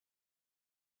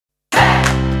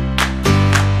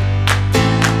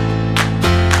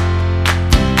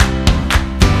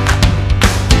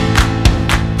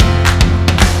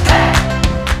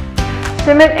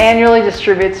CIMMYT annually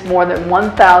distributes more than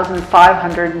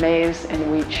 1,500 maize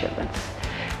and wheat shipments.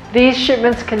 These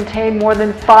shipments contain more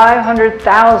than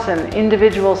 500,000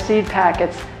 individual seed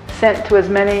packets sent to as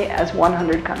many as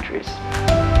 100 countries.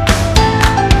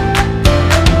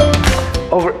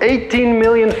 Over 18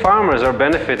 million farmers are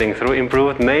benefiting through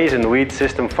improved maize and wheat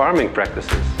system farming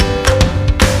practices.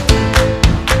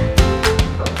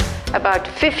 About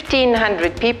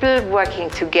 1,500 people working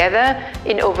together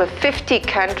in over 50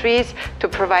 countries to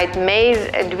provide maize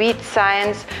and wheat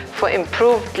science for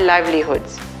improved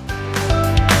livelihoods.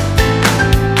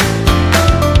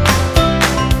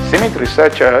 CIMMYT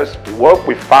researchers work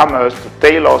with farmers to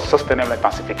tailor sustainable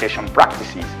intensification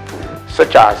practices,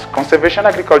 such as conservation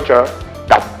agriculture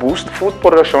that boost food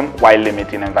production while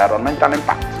limiting environmental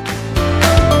impact.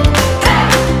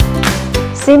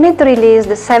 CIMMYT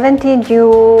released 70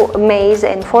 new maize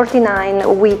and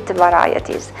 49 wheat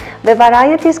varieties. The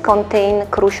varieties contain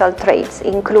crucial traits,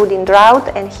 including drought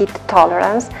and heat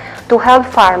tolerance, to help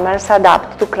farmers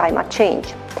adapt to climate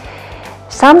change.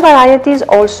 Some varieties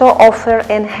also offer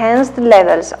enhanced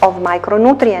levels of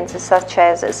micronutrients such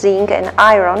as zinc and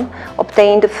iron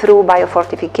obtained through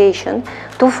biofortification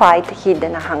to fight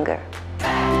hidden hunger.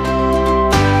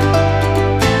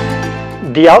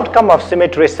 The outcome of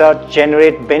CIMMYT research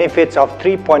generates benefits of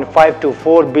 $3.5 to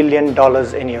 $4 billion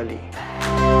annually.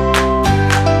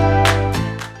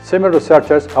 CIMMYT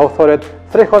researchers authored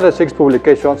 306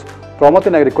 publications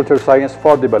promoting agricultural science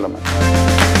for development.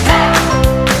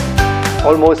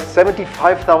 Almost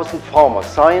 75,000 farmers,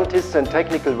 scientists and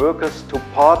technical workers took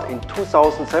part in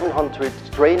 2,700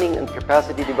 training and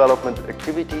capacity development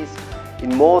activities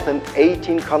in more than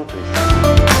 18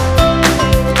 countries.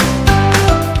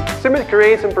 CIMMYT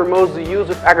creates and promotes the use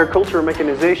of agricultural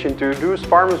mechanization to reduce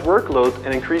farmers' workload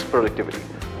and increase productivity.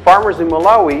 Farmers in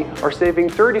Malawi are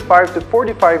saving 35 to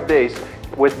 45 days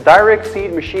with direct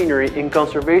seed machinery in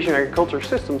conservation agriculture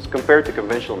systems compared to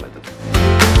conventional methods.